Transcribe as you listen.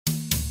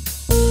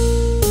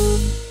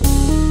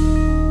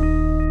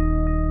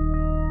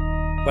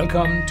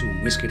Welcome to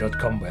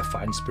Whisky.com, where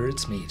fine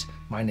spirits meet.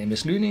 My name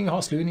is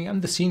Horst Lüning.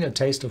 I'm the senior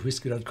taster of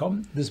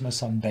Whisky.com. This is my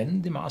son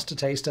Ben, the master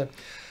taster.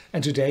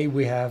 And today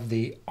we have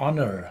the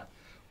honor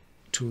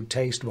to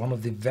taste one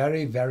of the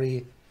very,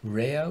 very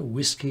rare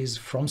whiskies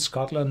from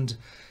Scotland.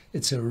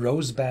 It's a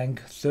Rosebank,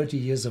 30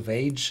 years of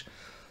age,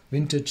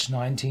 vintage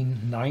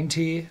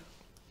 1990,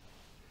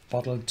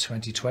 bottled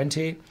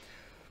 2020,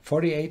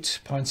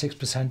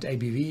 48.6%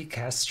 ABV,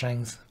 cask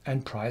strength,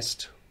 and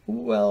priced,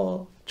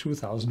 well,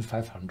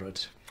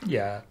 2,500.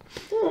 Yeah.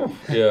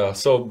 Yeah,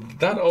 so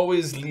that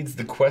always leads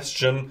the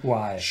question,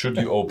 why should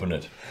you open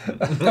it?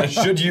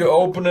 Should you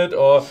open it,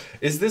 or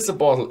is this a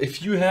bottle?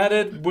 If you had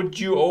it, would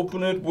you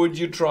open it? Would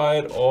you try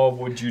it, or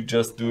would you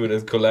just do it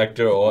as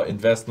collector or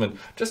investment?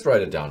 Just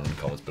write it down in the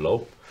comments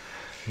below.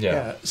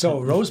 Yeah. So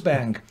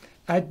Rosebank,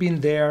 I'd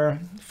been there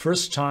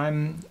first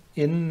time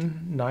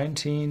in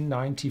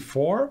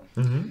 1994,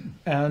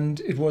 and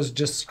it was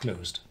just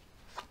closed.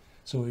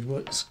 So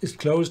it's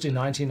closed in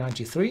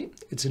 1993.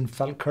 It's in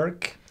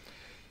Falkirk,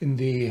 in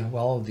the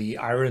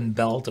Iron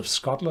Belt of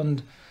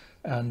Scotland,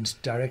 and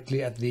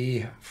directly at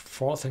the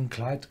Forth and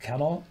Clyde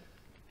Canal.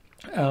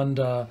 And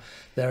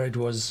there it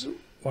was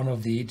one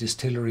of the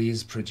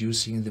distilleries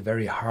producing in the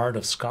very heart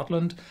of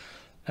Scotland.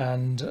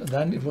 And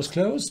then it was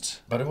closed.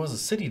 But it was a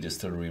city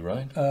distillery,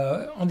 right?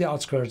 On the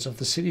outskirts of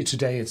the city.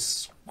 Today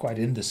it's quite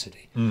in the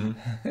city.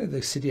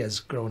 The city has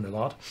grown a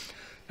lot.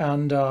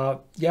 And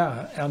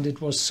and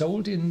it was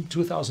sold in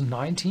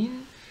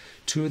 2019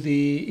 to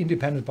the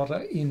independent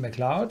bottler Ian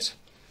Macleod.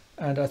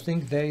 And I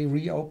think they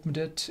reopened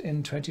it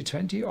in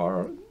 2020,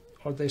 or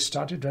they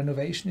started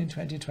renovation in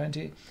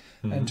 2020.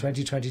 And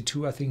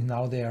 2022, I think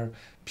now they are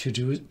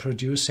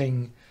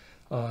producing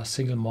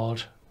single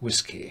malt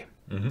whiskey.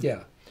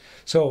 Yeah.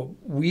 So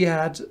we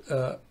had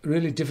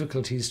really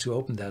difficulties to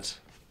open that.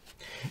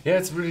 Yeah,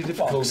 it's really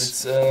difficult.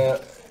 It's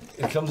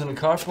it comes in a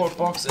cardboard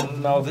box,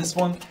 and now this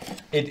one,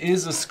 it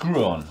is a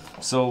screw-on.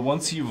 So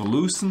once you've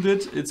loosened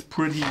it, it's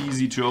pretty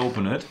easy to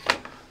open it.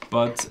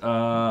 But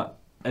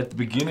at the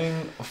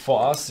beginning,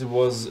 for us, it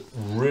was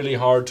really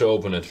hard to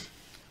open it.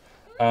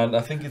 And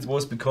I think it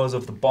was because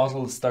of the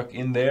bottle stuck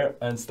in there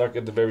and stuck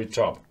at the very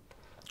top.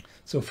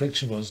 So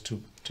friction was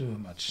too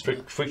much.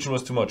 Friction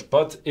was too much,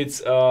 but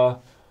it's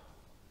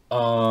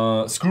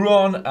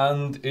screw-on,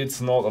 and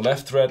it's not a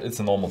left thread, it's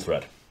a normal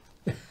thread.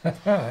 We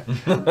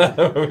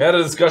had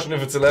a discussion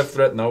if it's a left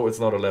thread. No, it's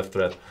not a left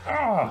thread.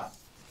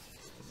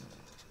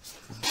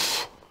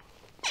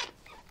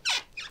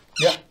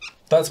 Yeah,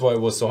 that's why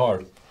it was so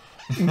hard.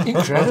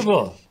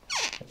 Incredible.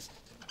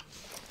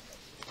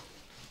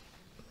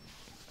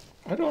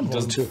 I don't want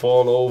Doesn't to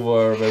fall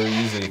over very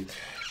easy.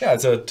 Yeah,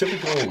 it's a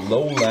typical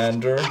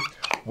lowlander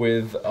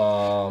with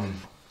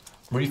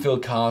refill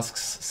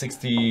casks,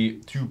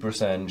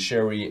 62%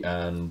 sherry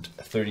and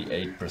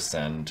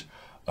 38%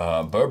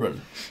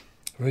 bourbon.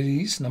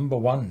 Release number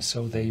 1,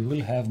 so they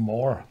will have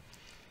more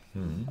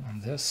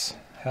on this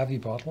heavy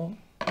bottle.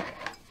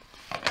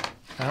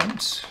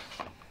 And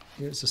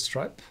here's a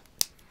stripe.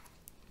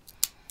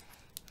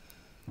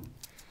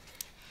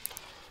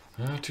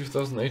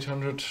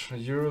 2,800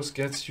 euros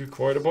gets you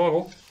quite a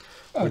bottle.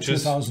 Which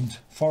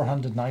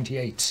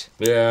 2,498.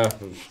 Yeah,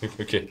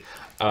 okay.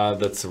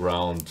 That's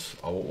around,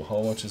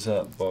 how much is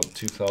that? About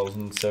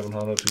 $2,700,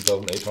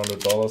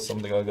 $2,800,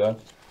 something like that.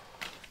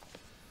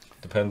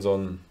 Depends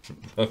on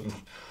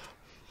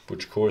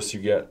which course you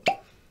get.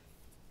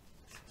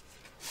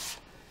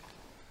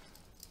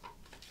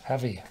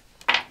 Heavy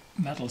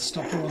metal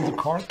stopper on the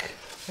cork.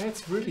 Yeah,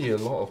 it's really a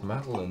lot of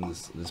metal in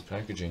this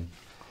packaging.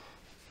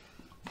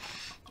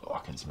 Oh, I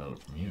can smell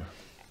it from here.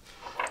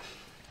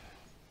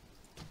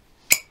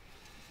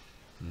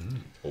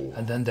 Oh.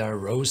 And then there are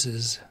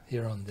roses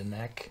here on the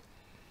neck.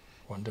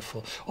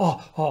 Wonderful.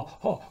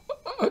 Oh,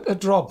 a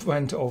drop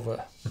went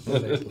over the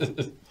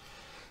label.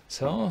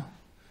 So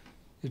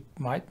it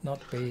might not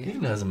be. It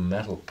even has a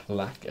metal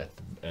plaque at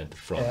the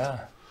front.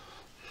 Yeah,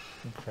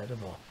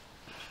 incredible.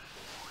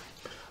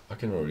 I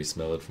can already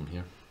smell it from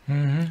here.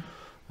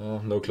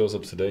 No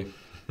close-ups today.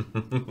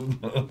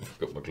 I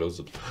forgot my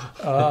close-ups.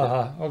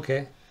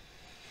 Okay.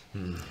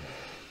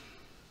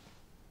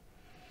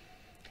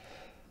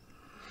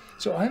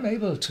 So I'm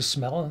able to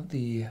smell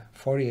the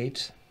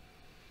 48.6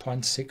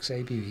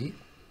 ABV.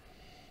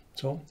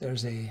 So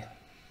there's a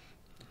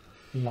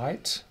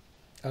light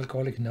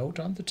alcoholic note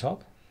on the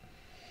top.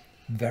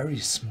 Very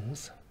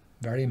smooth,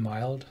 very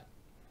mild.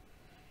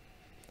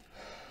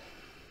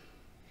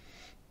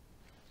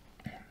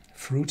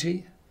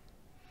 Fruity.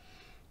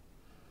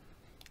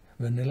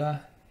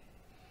 Vanilla.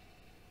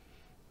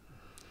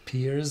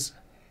 Pears.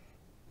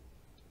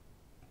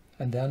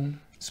 And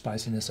then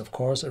spiciness, of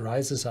course,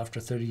 arises after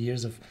 30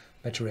 years of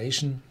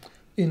maturation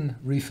in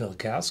refill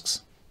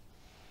casks,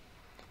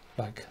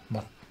 like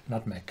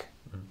nutmeg.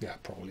 Yeah,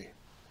 probably.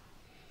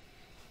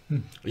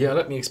 Yeah,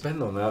 let me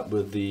expand on that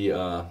with the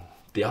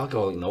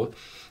alcoholic note.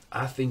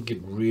 I think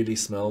it really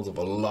smells of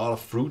a lot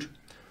of fruit,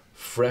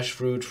 fresh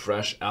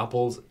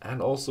apples, and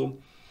also,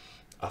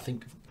 I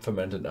think,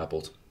 fermented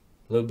apples.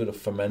 A little bit of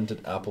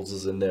fermented apples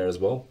is in there as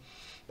well.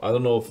 I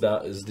don't know if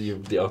that is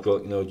the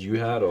alcoholic note you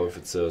had or if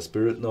it's a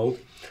spirit note.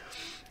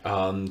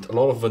 And a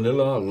lot of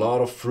vanilla, a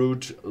lot of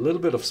fruit, a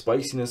little bit of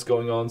spiciness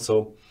going on.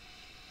 So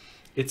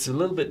it's a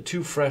little bit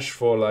too fresh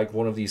for like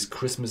one of these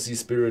Christmassy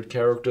spirit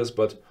characters,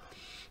 but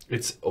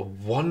it's a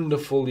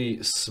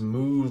wonderfully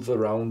smooth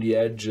around the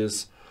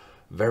edges,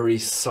 very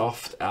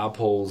soft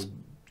apples,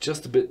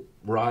 just a bit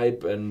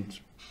ripe and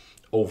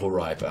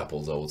overripe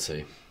apples, I would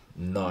say.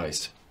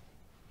 Nice.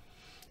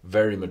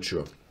 Very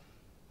mature.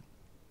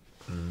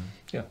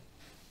 Yeah.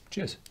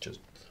 Cheers. Cheers.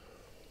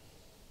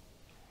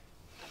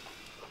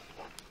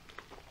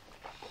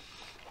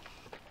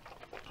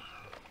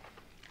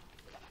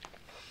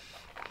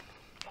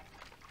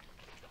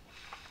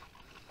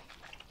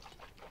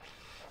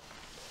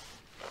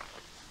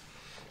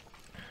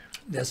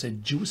 There's a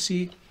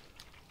juicy,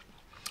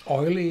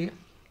 oily,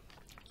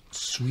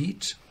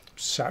 sweet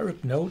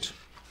syrup note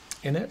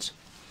in it.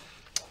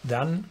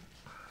 Then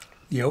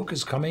the oak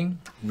is coming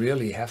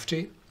really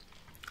hefty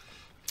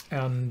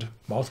and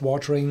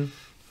mouth-watering,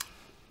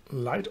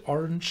 light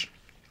orange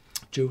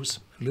juice,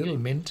 a little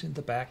mint in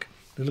the back,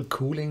 a little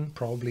cooling,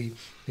 probably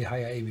the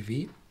higher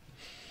ABV.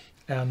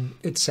 And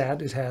it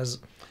said it has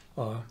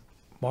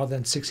more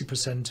than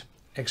 60%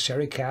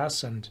 ex-sherry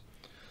casks and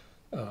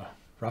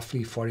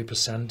roughly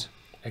 40%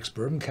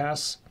 ex-bourbon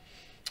casks.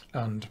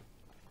 And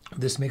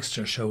this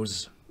mixture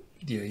shows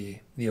the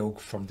oak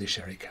from the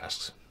sherry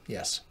casks.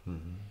 Yes,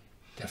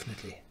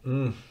 definitely.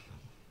 The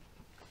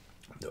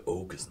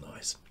oak is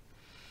nice.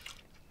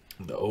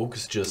 The oak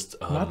is just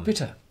not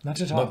bitter,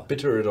 not at all. Not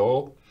bitter at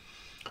all,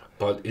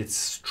 but it's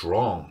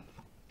strong.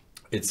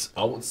 It's,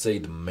 I would say,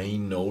 the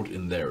main note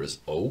in there is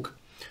oak,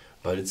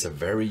 but it's a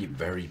very,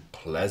 very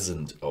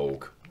pleasant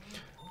oak,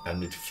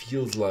 and it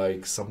feels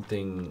like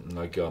something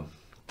like a,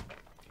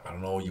 I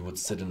don't know, you would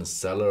sit in a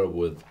cellar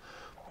with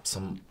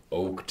some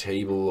oak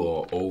table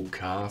or oak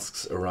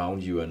casks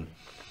around you, and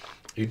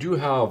you do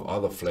have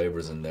other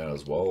flavors in there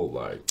as well,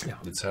 like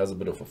it has a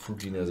bit of a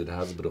fruitiness, it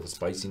has a bit of a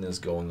spiciness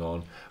going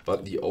on,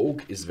 but the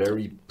oak is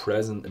very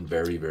present and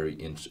very, very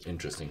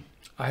interesting.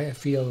 I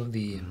feel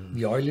the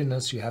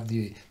oiliness. You have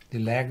the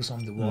legs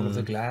on the wall of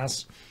the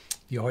glass,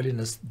 the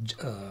oiliness,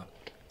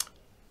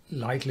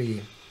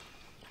 lightly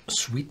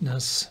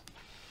sweetness,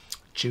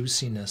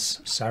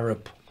 juiciness,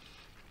 syrup.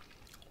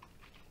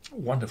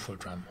 Wonderful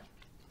drum,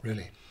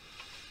 really.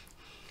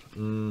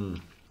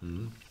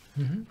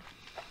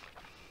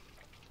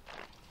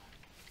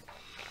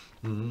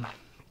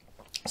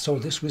 So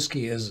this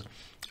whiskey is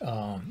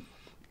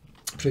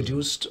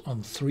produced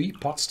on 3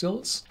 pot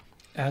stills,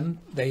 and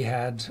they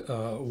had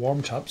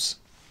warm tubs.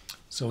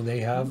 So they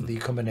have the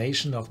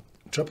combination of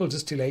triple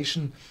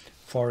distillation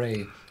for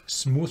a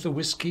smoother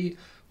whiskey,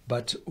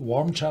 but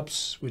warm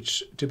tubs,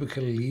 which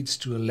typically leads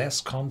to less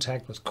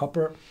contact with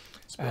copper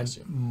and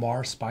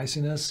more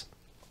spiciness.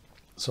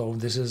 So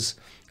this is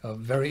a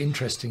very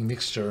interesting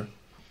mixture,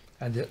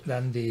 and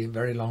then the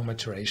very long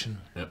maturation.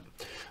 Yep.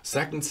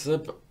 Second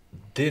sip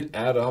did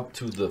add up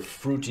to the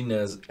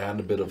fruitiness and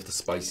a bit of the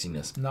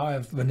spiciness. Now I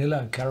have vanilla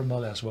and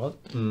caramel as well.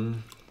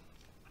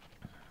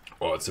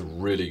 Oh, it's a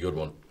really good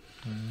one.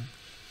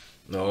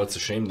 No, it's a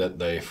shame that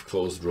they've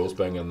closed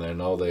Rosebank and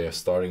they are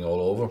starting all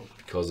over,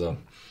 because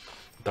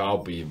that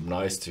would be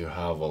nice to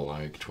have a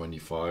like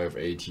 25,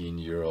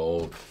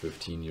 18-year-old,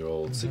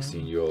 15-year-old,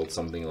 16-year-old,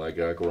 something like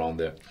that around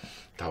there.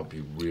 That would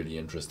be really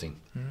interesting.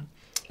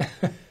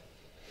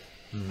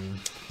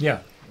 Yeah.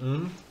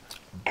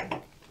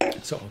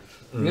 So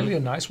really a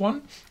nice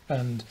one.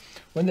 And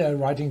when they're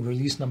writing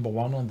release number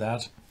 1 on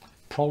that,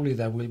 probably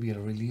there will be a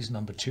release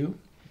number 2.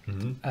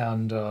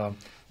 And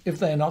if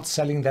they're not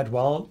selling that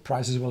well,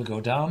 prices will go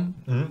down.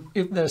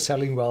 If they're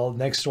selling well,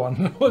 next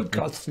one will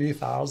cost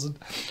 3,000.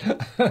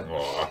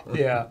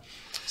 Yeah.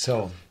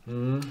 So.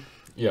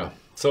 Yeah.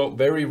 So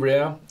very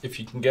rare. If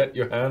you can get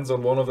your hands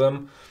on one of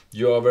them,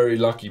 you are very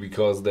lucky,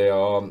 because they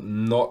are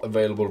not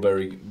available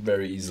very,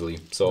 very easily.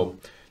 So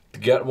to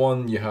get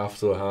one, you have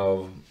to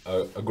have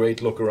a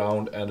great look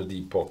around and a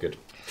deep pocket.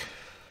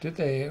 Did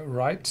they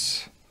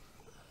write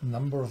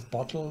number of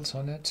bottles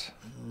on it?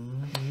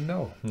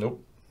 No.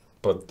 Nope.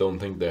 But don't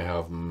think they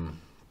have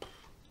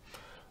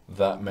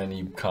that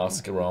many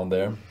casks around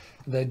there.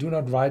 They do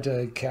not write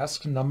a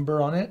cask number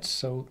on it,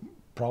 so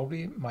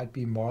probably might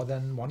be more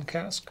than 1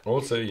 cask. I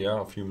would say, yeah,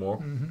 a few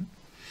more.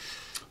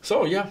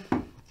 So, yeah.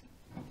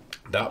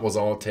 That was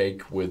our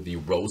take with the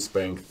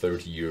Rosebank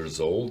 30 years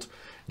old,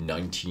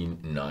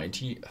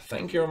 1990.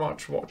 Thank you very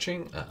much for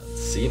watching, and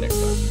see you next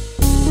time.